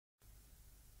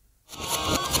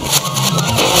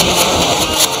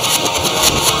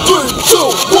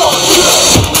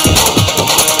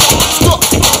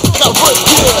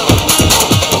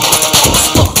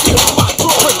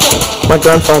My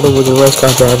grandfather was a race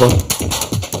car driver.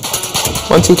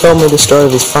 Once he told me the story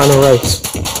of his final race.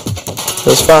 It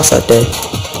was fast that day.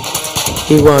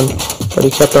 He won, but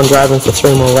he kept on driving for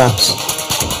 3 more laps.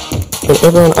 When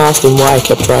everyone asked him why he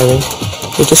kept driving,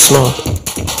 he just smiled,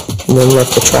 and then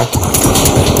left the track.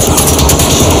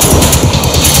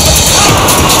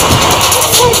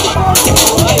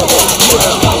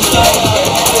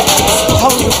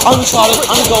 Uncharted,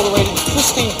 unadulterated,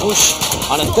 pristine bush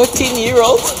on a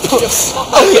 13-year-old.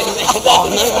 Oh,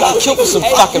 no, I'll kill for some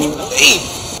fucking meat.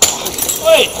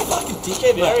 Wait, fucking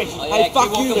dickhead, man. Hey,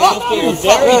 fuck you, You're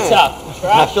very tough.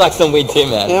 I feel like some weed too,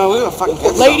 man. Yeah, we're gonna fucking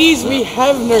get Ladies, we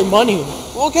have no money.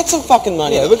 We'll get some fucking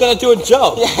money. Yeah, we're gonna do a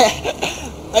job. Yeah.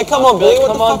 Hey, come on, Billy.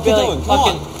 What the fuck you doing?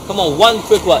 Come on, one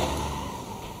quick one.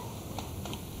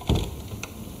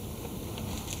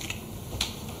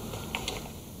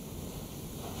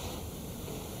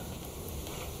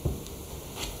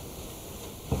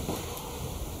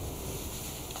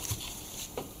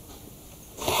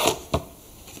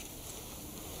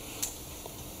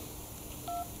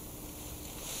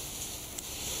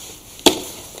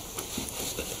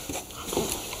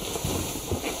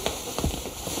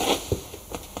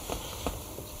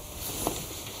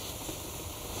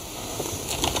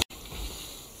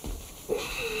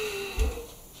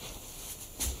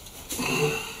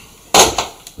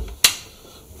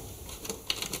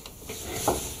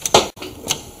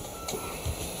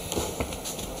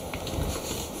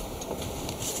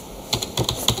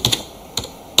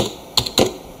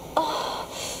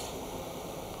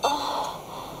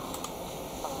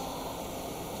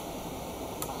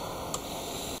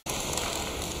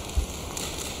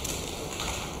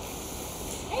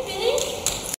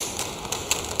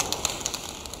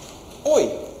 Oi!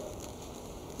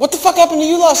 What the fuck happened to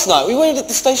you last night? We waited at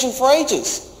the station for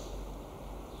ages.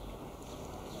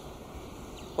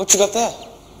 What you got there?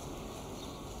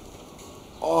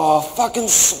 Oh, fucking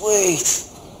sweet.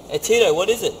 Hey, Tito, what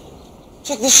is it?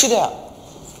 Check this shit out.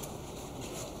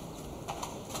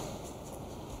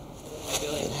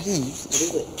 Man, how do you use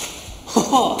this?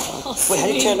 What is it? Wait, how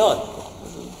do you turn it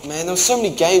on? Man, there were so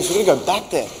many games. We're gonna go back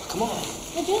there. Come on.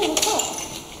 Hey, Billy, what's up?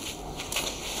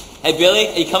 Hey, Billy,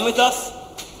 are you coming with us?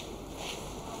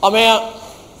 I'm out.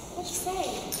 What'd you say?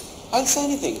 I didn't say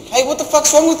anything. Hey, what the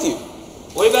fuck's wrong with you?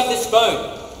 What about this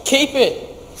phone? Keep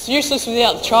it. It's useless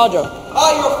without the charger.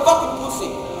 Oh, you're a fucking